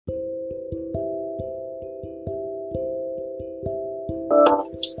Hello,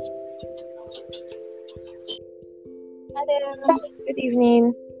 good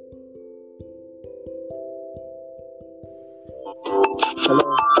evening.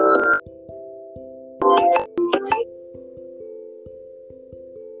 Hello.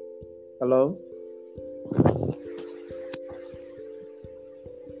 Hello.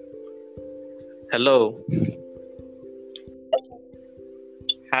 Hello.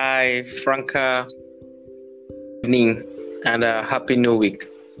 Hi, Franca. Evening and a happy new week.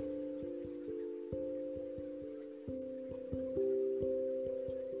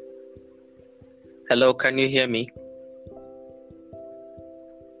 Hello, can you hear me?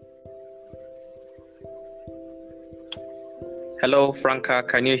 Hello, Franca,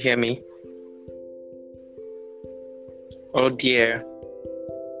 can you hear me? Oh dear,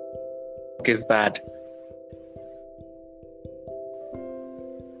 it's bad.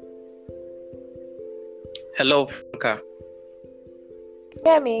 Hello, Franca.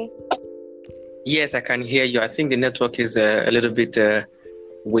 Hear me? Yes, I can hear you. I think the network is a little bit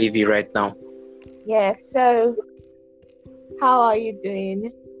wavy right now. Yes. So, how are you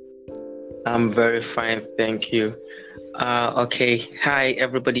doing? I'm very fine, thank you. Okay, hi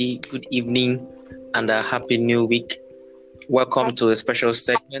everybody. Good evening and a happy new week. Welcome to a special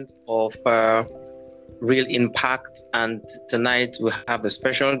segment of Real Impact, and tonight we have a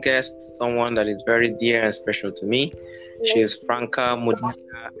special guest, someone that is very dear and special to me. She is Franca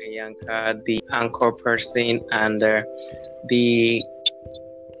Mudiaga Ayanka, the anchor person and the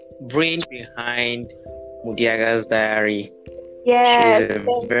brain behind Mudiaga's Diary. Yes. She's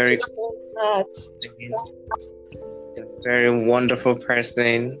Thank you so much. a very wonderful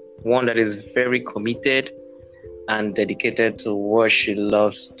person, one that is very committed and dedicated to what she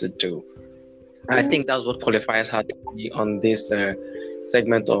loves to do. I think that's what qualifies her to be on this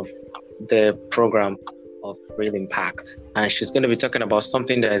segment of the program of Real Impact. And she's going to be talking about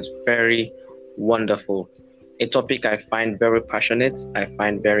something that is very wonderful, a topic I find very passionate, I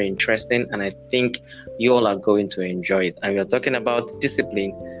find very interesting, and I think you all are going to enjoy it. And we're talking about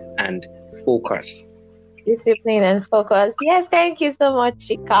discipline and focus. Discipline and focus. Yes, thank you so much,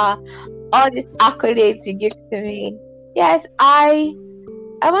 Chika. All these accolades you give to me. Yes, I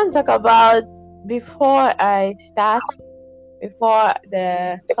want to talk about before I start, before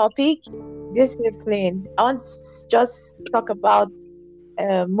the topic, discipline. I want to just talk about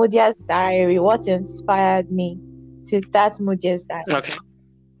Modia's Diary, what inspired me to start Modia's Diary. Okay.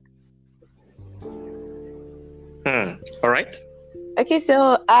 All right. Okay,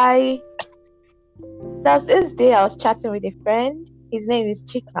 so there's this day I was chatting with a friend. His name is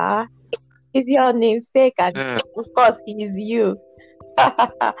Chika. He's your namesake, and of course, he is you.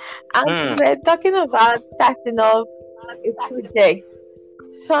 And we're talking about starting off a project,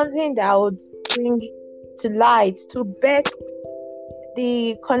 something that would bring to light, to bet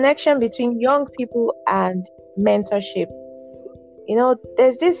the connection between young people and mentorship. You know,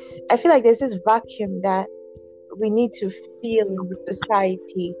 I feel like there's this vacuum that we need to fill in the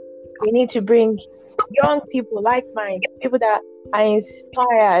society. We need to bring young people like mine, people that are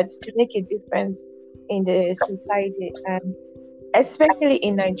inspired to make a difference in the society, and especially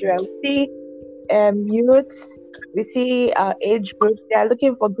in Nigeria. We see youths, we see our age groups, they are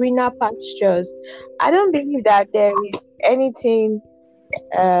looking for greener pastures. I don't believe that there is anything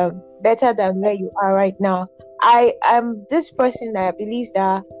better than where you are right now. I am this person that believes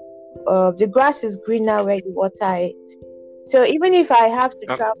that the grass is greener where you water it. So even if I have to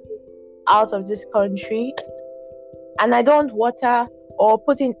travel out of this country and I don't water or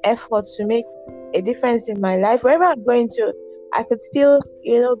put in effort to make a difference in my life, wherever I'm going to, I could still,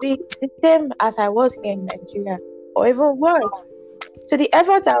 be the same as I was here in Nigeria, or even worse. So the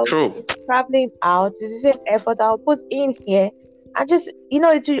effort I'll put traveling out is the same effort I'll put in here. And just,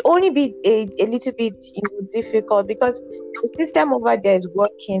 it will only be a little bit, difficult because the system over there is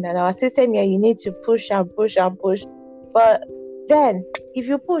working, and our system here, you need to push and push and push. But then, if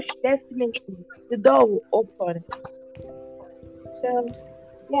you push, definitely the door will open. So,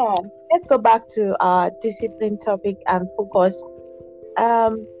 yeah, let's go back to our discipline topic and focus.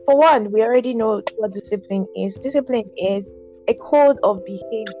 For one, we already know what discipline is. Discipline is a code of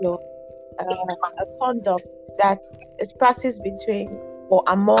behavior, a conduct that is practiced between or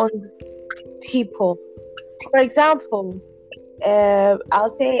among people. For example,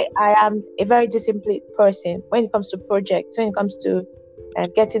 I'll say I am a very disciplined person when it comes to projects, when it comes to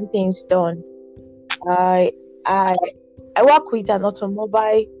getting things done. I I I work with an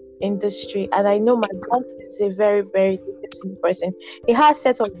automobile industry, and I know my boss is a very, very disciplined person. He has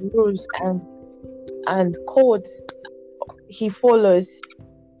set of rules and codes he follows.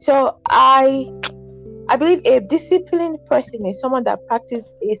 So I I believe a disciplined person is someone that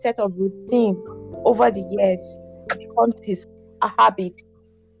practices a set of routine over the years. It becomes a habit.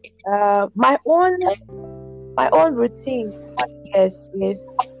 My own routine over the years is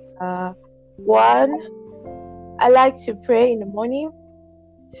one. I like to pray in the morning.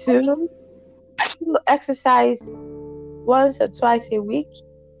 Two, do exercise once or twice a week.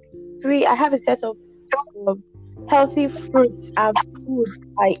 Three, I have a set of healthy fruits and food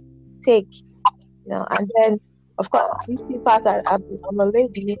I take. And then of course, beauty part, I'm a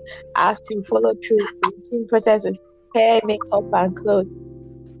lady. I have to follow through the routine process with hair, makeup, and clothes.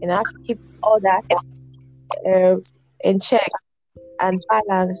 I have to keep all that in check and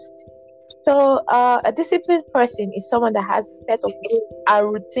balanced. So, a disciplined person is someone that has a set of rules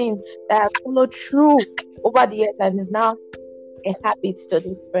and routine that has followed through over the years and is now a habit to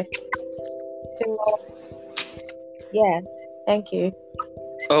this person. So, yes, thank you.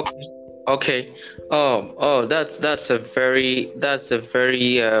 Okay. That's a very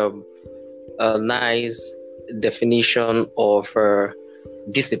nice definition of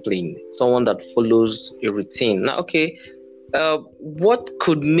discipline. Someone that follows a routine. Now, okay. What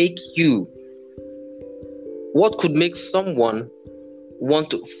could make someone want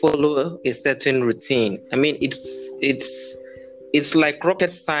to follow a certain routine? I mean, it's like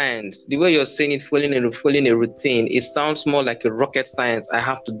rocket science. The way you're saying it, following a routine, it sounds more like a rocket science. I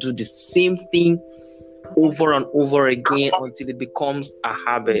have to do the same thing over and over again until it becomes a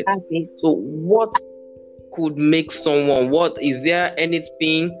habit. So what could make someone, is there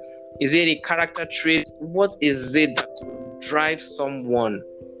anything, is there a character trait, what is it that could drive someone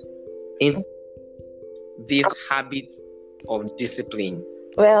in this habit of discipline?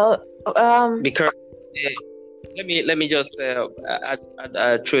 Well, because let me just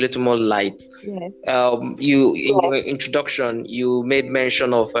add throw a little more light. Yes. You in your introduction, you made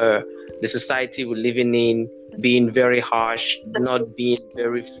mention of the society we're living in being very harsh, not being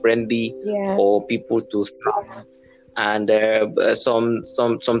very friendly for people to thrive. And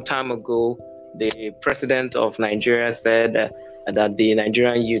some time ago, the president of Nigeria said that the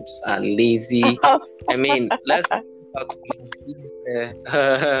Nigerian youths are lazy. I mean, let's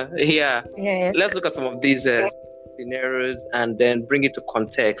let's look at some of these scenarios and then bring it to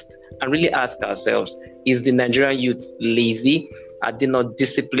context and really ask ourselves: is the Nigerian youth lazy? Are they not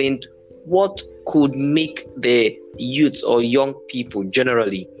disciplined? What could make the youth or young people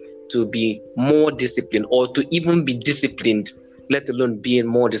generally to be more disciplined, or to even be disciplined, let alone being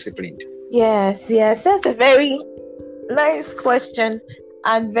more disciplined? Yes, that's a very nice question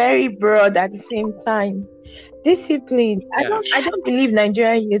and very broad at the same time. Discipline. I don't believe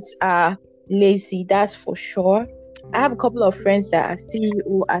Nigerian youths are lazy, that's for sure. I have a couple of friends that are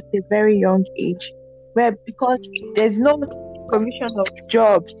CEO at a very young age, where because there's no provision of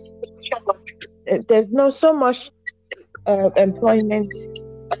jobs, there's no so much employment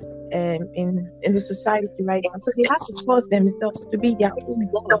in the society right now, so they have to force themselves to be their own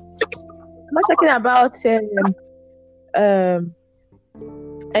boss. I'm not talking about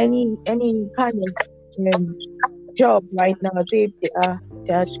any kind of job right now. They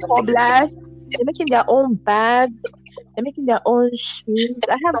are cobblers. They're making their own bags. They're making their own shoes.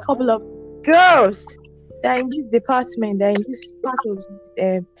 I have a couple of girls that are in this department. That are in this part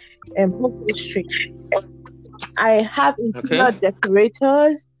of Boko Street. I have interior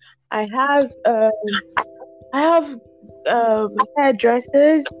decorators. I have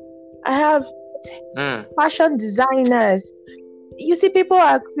hairdressers. I have fashion designers. You see, people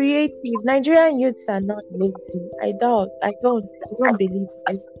are creative. Nigerian youths are not lazy. I don't believe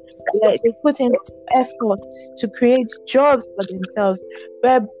this. They put in effort to create jobs for themselves,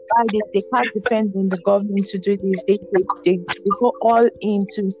 whereby they can't depend on the government to do this. They go all in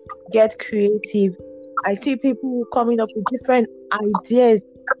to get creative. I see people coming up with different ideas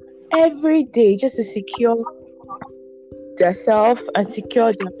every day just to secure themselves and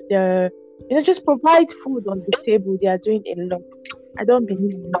secure their just provide food on the table. They are doing a lot. I don't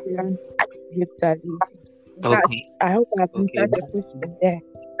believe Nigerian youths are lazy. I hope I've answered the question there.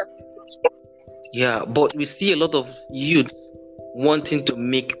 Yeah, but we see a lot of youth wanting to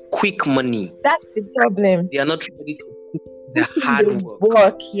make quick money. That's the problem. They are not ready to put their hard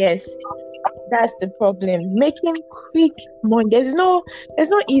work. Yes, that's the problem. Making quick money. There's no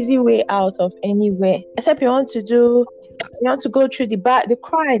easy way out of anywhere, except you want to go through the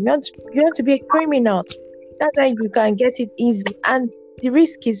crime. You want to be a criminal. That's why you can get it easy, and the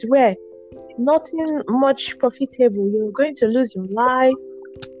risk is where nothing much profitable. You're going to lose your life.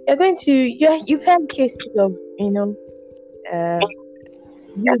 You've had cases of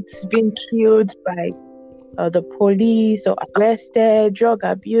youths being killed by the police or arrested, drug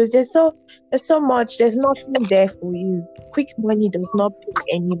abuse. There's so much. There's nothing there for you. Quick money does not pay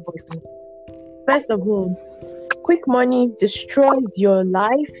anybody. First of all, quick money destroys your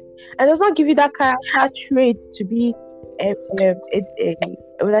life and does not give you that character trait to be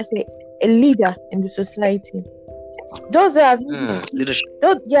what I say, a leader in the society. Those that have Leadership.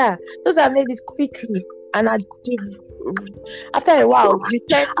 those that have made it quickly and after a while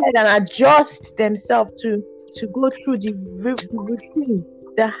repented and adjust themselves to go through the routine,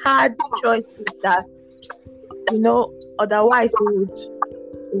 the hard choices that otherwise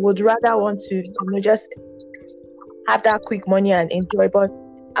would rather want to just have that quick money and enjoy. But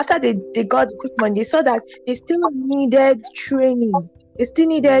after they got the quick money, they saw that they still needed training. They still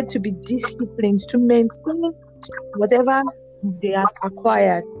needed to be disciplined to maintain whatever they have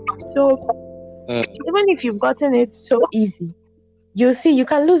acquired. So even if you've gotten it so easy, you see you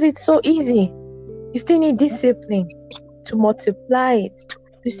can lose it so easy. You still need discipline to multiply it.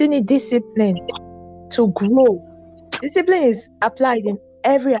 You still need discipline to grow. Discipline is applied in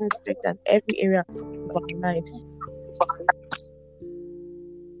every aspect and every area of our lives.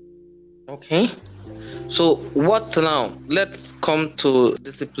 Okay. So what now? Let's come to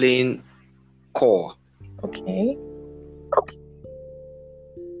discipline core. Okay.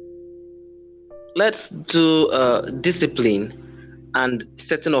 Let's do discipline and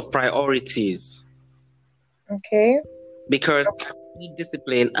setting of priorities. Okay. Because I see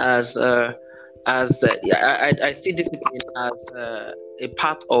discipline as I see discipline as a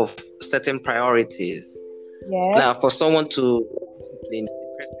part of certain priorities. Yeah. Now, for someone to discipline,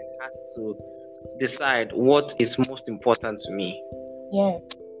 the person has to decide what is most important to me. Yeah.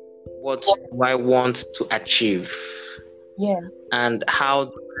 What do I want to achieve? Yeah. And how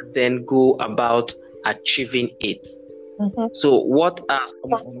do I then go about achieving it? Mm-hmm. So what are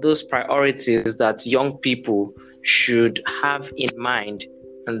some of those priorities that young people should have in mind,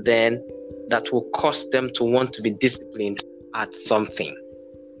 and then that will cause them to want to be disciplined at something?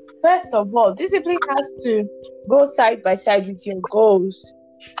 First of all, discipline has to go side by side with your goals.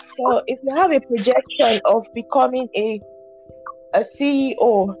 So if you have a projection of becoming a CEO,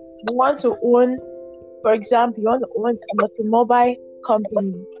 you want to own, for example, you want to own an automobile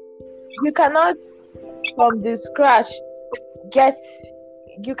company. You cannot from the scratch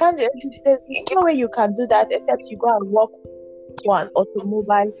you can't just, there's no way you can do that except you go and work for an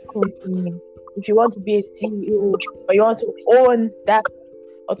automobile company. If you want to be a CEO or you want to own that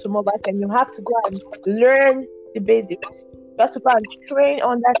automobile company, you have to go and learn the basics. You have to go and train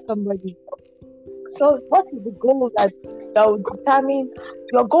under somebody. So what is the goal that will determine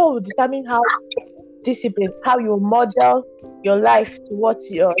your goal will determine how discipline, how you model your life to what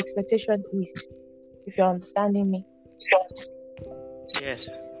your expectation is, if you're understanding me. Yes.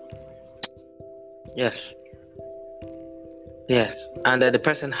 And the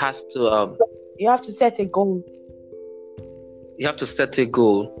person has to you have to set a goal. You have to set a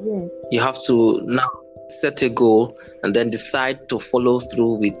goal. Yes. You have to now set a goal and then decide to follow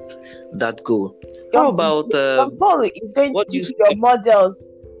through with that goal. How about your goal is going to be your models,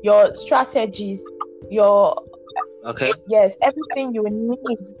 your strategies, your yes, everything you need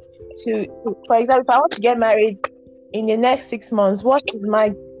to for example, if I want to get married in the next 6 months,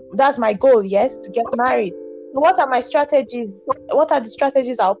 that's my goal, yes, to get married. So what are my strategies? What are the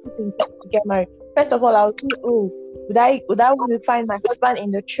strategies I'll put in place to get married? First of all, I'll think, would I want to find my husband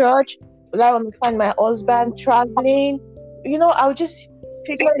in the church? Would I want to find my husband traveling? I'll just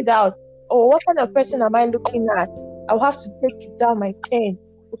figure it out. What kind of person am I looking at? I'll have to take down my pen.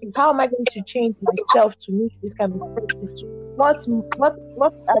 Okay, how am I going to change myself to meet this kind of person? What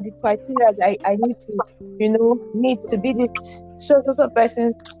are the criteria that I need to meet to be this sort of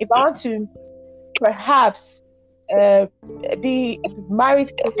person? If I want to perhaps be married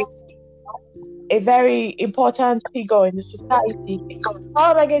to a very important figure in the society,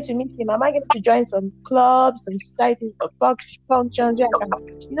 how am I going to meet him? Am I going to join some clubs, some societies, or functions?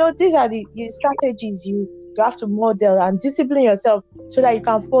 These are the strategies you have to model and discipline yourself so that you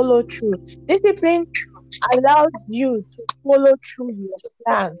can follow through. Discipline allows you to follow through your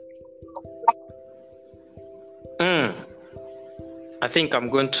plan. I think I'm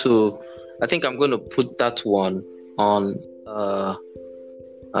going to put that one on.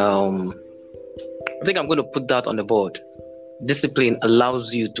 I think I'm going to put that on the board. Discipline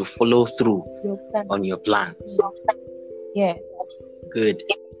allows you to follow through on your plan. Yeah. Good.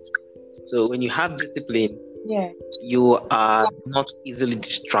 So when you have discipline, yeah, you are not easily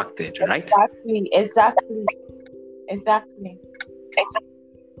distracted, right? Exactly.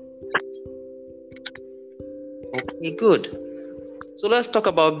 Okay, good. So let's talk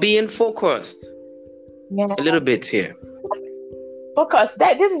about being focused. Yeah. A little bit here. Focus.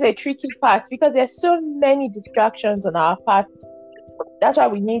 This is a tricky part because there's so many distractions on our part. That's why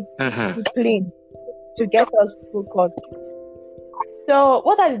we need discipline to get us focused. So,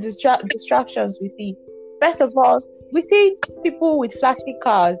 what are the distractions we see? First of all, we see people with flashy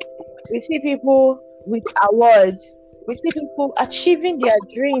cars. We see people with awards. We see people achieving their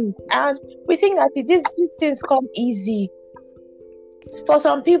dreams, and we think that these things come easy. For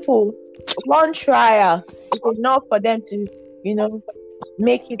some people, one trial is enough for them to,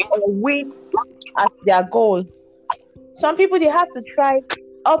 make it or win at their goal. Some people, they have to try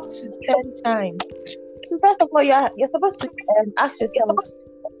up to 10 times. So first of all, you're supposed to ask yourself,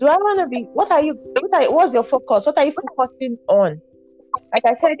 do I want to be, what's your focus? What are you focusing on? Like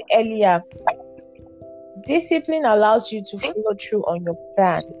I said earlier, discipline allows you to follow through on your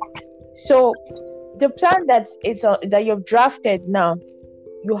plan. So the plan that you've drafted now,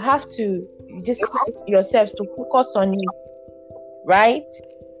 you have to discipline yourselves to focus on it, right?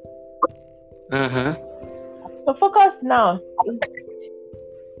 So focus now.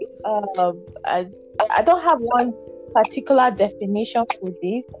 I don't have one particular definition for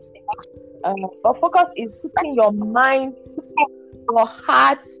this, but focus is putting your mind, your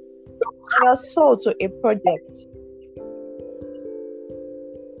heart, and your soul to a project.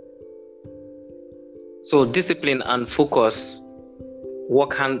 So discipline and focus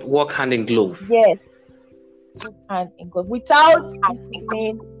work hand in glove. Yes, work hand in glove. Without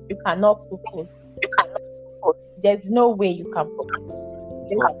discipline, you cannot focus. There's no way you can focus.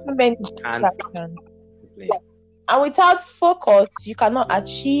 There's too many distractions. And without focus, you cannot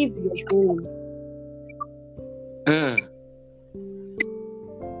achieve your goal.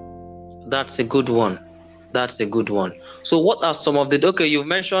 That's a good one. So what are some of the, you've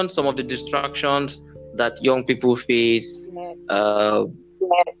mentioned some of the distractions that young people face,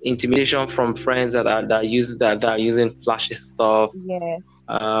 intimidation from friends that are using flashy stuff,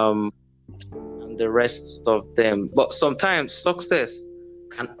 and the rest of them. But sometimes success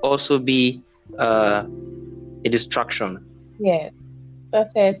can also be a distraction. Yes,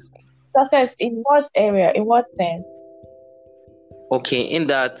 success in what area? In what sense? Okay, in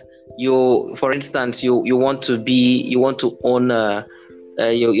that for instance, you want to own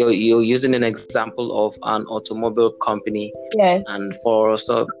you're using an example of an automobile company. Yes. And for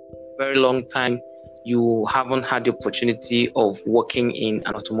a very long time you haven't had the opportunity of working in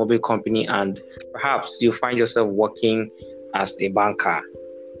an automobile company, and perhaps you find yourself working as a banker.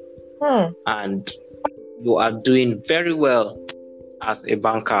 And you are doing very well as a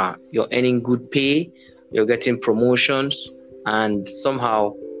banker. You're earning good pay, you're getting promotions, and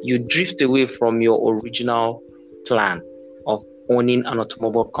somehow you drift away from your original plan of owning an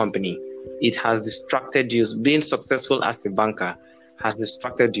automobile company. It has distracted you. Being successful as a banker has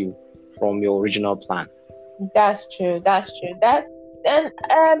distracted you from your original plan. That's true. Then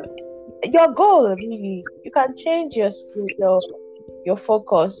your goal, really, you can change your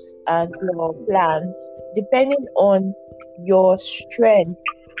focus and your plans depending on your strength.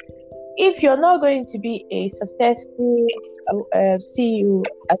 If you're not going to be a successful CEO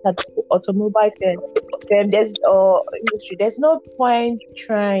at an automobile firm, there's no point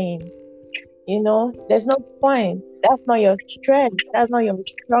trying. There's no point. That's not your strength. That's not your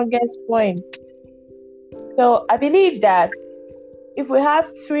strongest point. So I believe that if we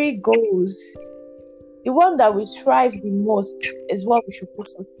have 3 goals, the one that we strive the most is what we should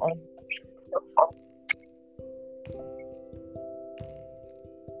focus on.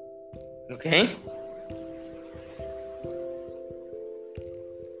 Okay.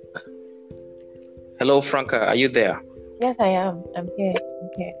 Hello, Franca. Are you there? Yes, I am. I'm here.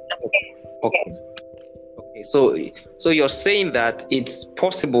 Okay. So you're saying that it's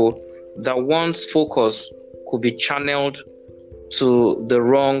possible that one's focus could be channeled to the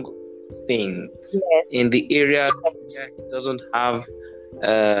wrong things, in the area where it doesn't have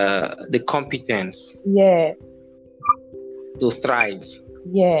the competence to thrive.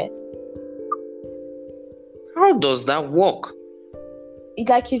 How does that work?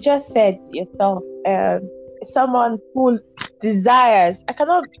 Like you just said yourself, someone who desires, I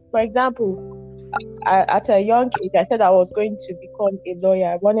cannot, for example, at a young age, I said I was going to become a lawyer.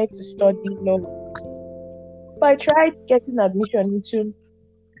 I wanted to study law. So I tried getting admission into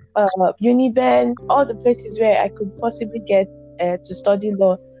Uniben, all the places where I could possibly get to study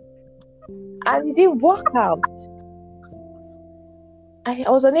law. And it didn't work out. I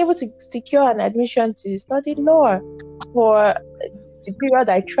was unable to secure an admission to study law for the period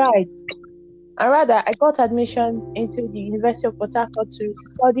I tried. And rather, I got admission into the University of Port Harcourt to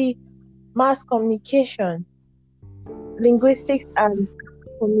study mass communication, linguistics and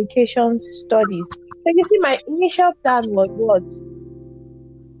communications studies. So you see, my initial plan was what?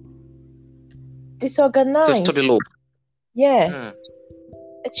 To Disorganized. study law. Yeah,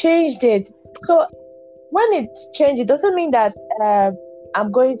 I changed it. So when it changed, it doesn't mean that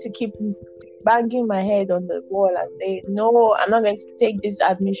I'm going to keep banging my head on the wall and say, no, I'm not going to take this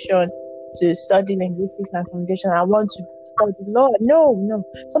admission to study linguistics and communication. I want to study law. No, no.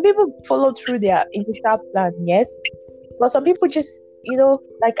 Some people follow through their initial plan, yes. But some people just,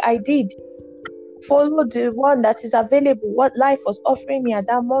 like I did, follow the one that is available, what life was offering me at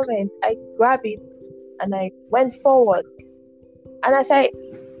that moment. I grabbed it and I went forward. And as I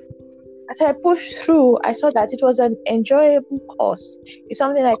pushed through, I saw that it was an enjoyable course. It's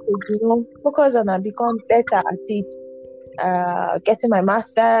something I could, focus on and become better at it. Getting my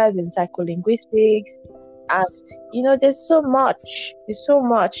master's in psycholinguistics, and there's so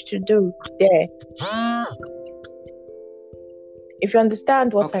much to do there. If you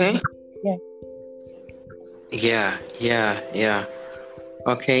understand what I mean, yeah. Yeah.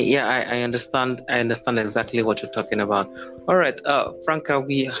 Okay, yeah, I understand. I understand exactly what you're talking about. All right, Franca,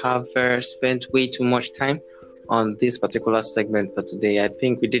 we have spent way too much time on this particular segment for today. I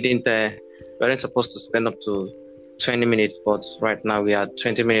think we weren't supposed to spend up to 20 minutes, but right now we are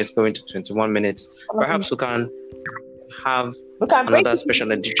 20 minutes going to 21 minutes. Perhaps we can have another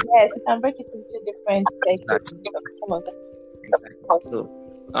special edition. Yes, we can break it into different segments. Exactly. So,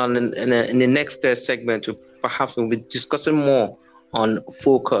 in the next segment, perhaps we'll be discussing more on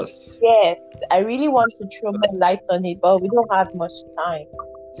focus. Yes, I really want to throw more light on it, but we don't have much time.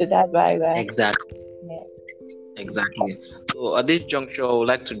 So that's why Exactly. Yeah. Exactly. So at this juncture, I would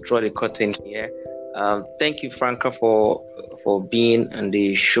like to draw the curtain here. Thank you, Franca, for being on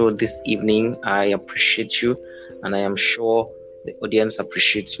the show this evening. I appreciate you, and I am sure the audience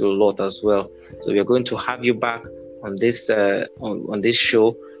appreciates you a lot as well. So we are going to have you back on this on this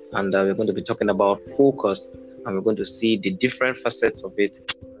show, and we're going to be talking about focus, and we're going to see the different facets of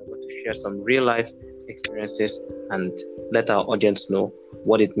it. We're going to share some real life experiences and let our audience know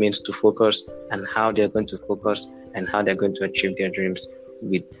what it means to focus and how they're going to focus and how they're going to achieve their dreams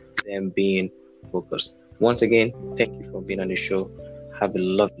with them being focused. Once again, thank you for being on the show. Have a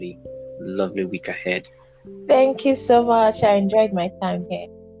lovely, lovely week ahead. Thank you so much. I enjoyed my time here.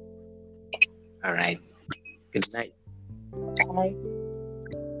 All right. Good night. Bye.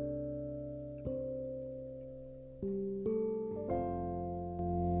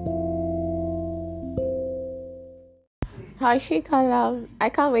 Hi, Shikalam. I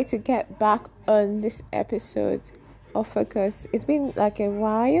can't wait to get back on this episode of Focus. It's been like a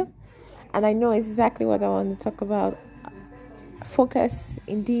while, and I know exactly what I want to talk about. Focus,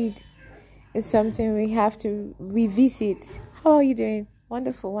 indeed, is something we have to revisit. How are you doing?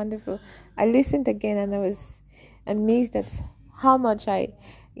 Wonderful, wonderful. I listened again, and I was amazed at how much I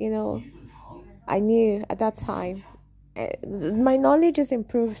knew at that time. My knowledge has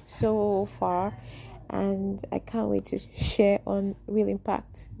improved so far, and I can't wait to share on Real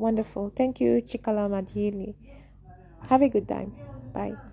Impact. Wonderful. Thank you, Chikala Madieli. Have a good time. Bye.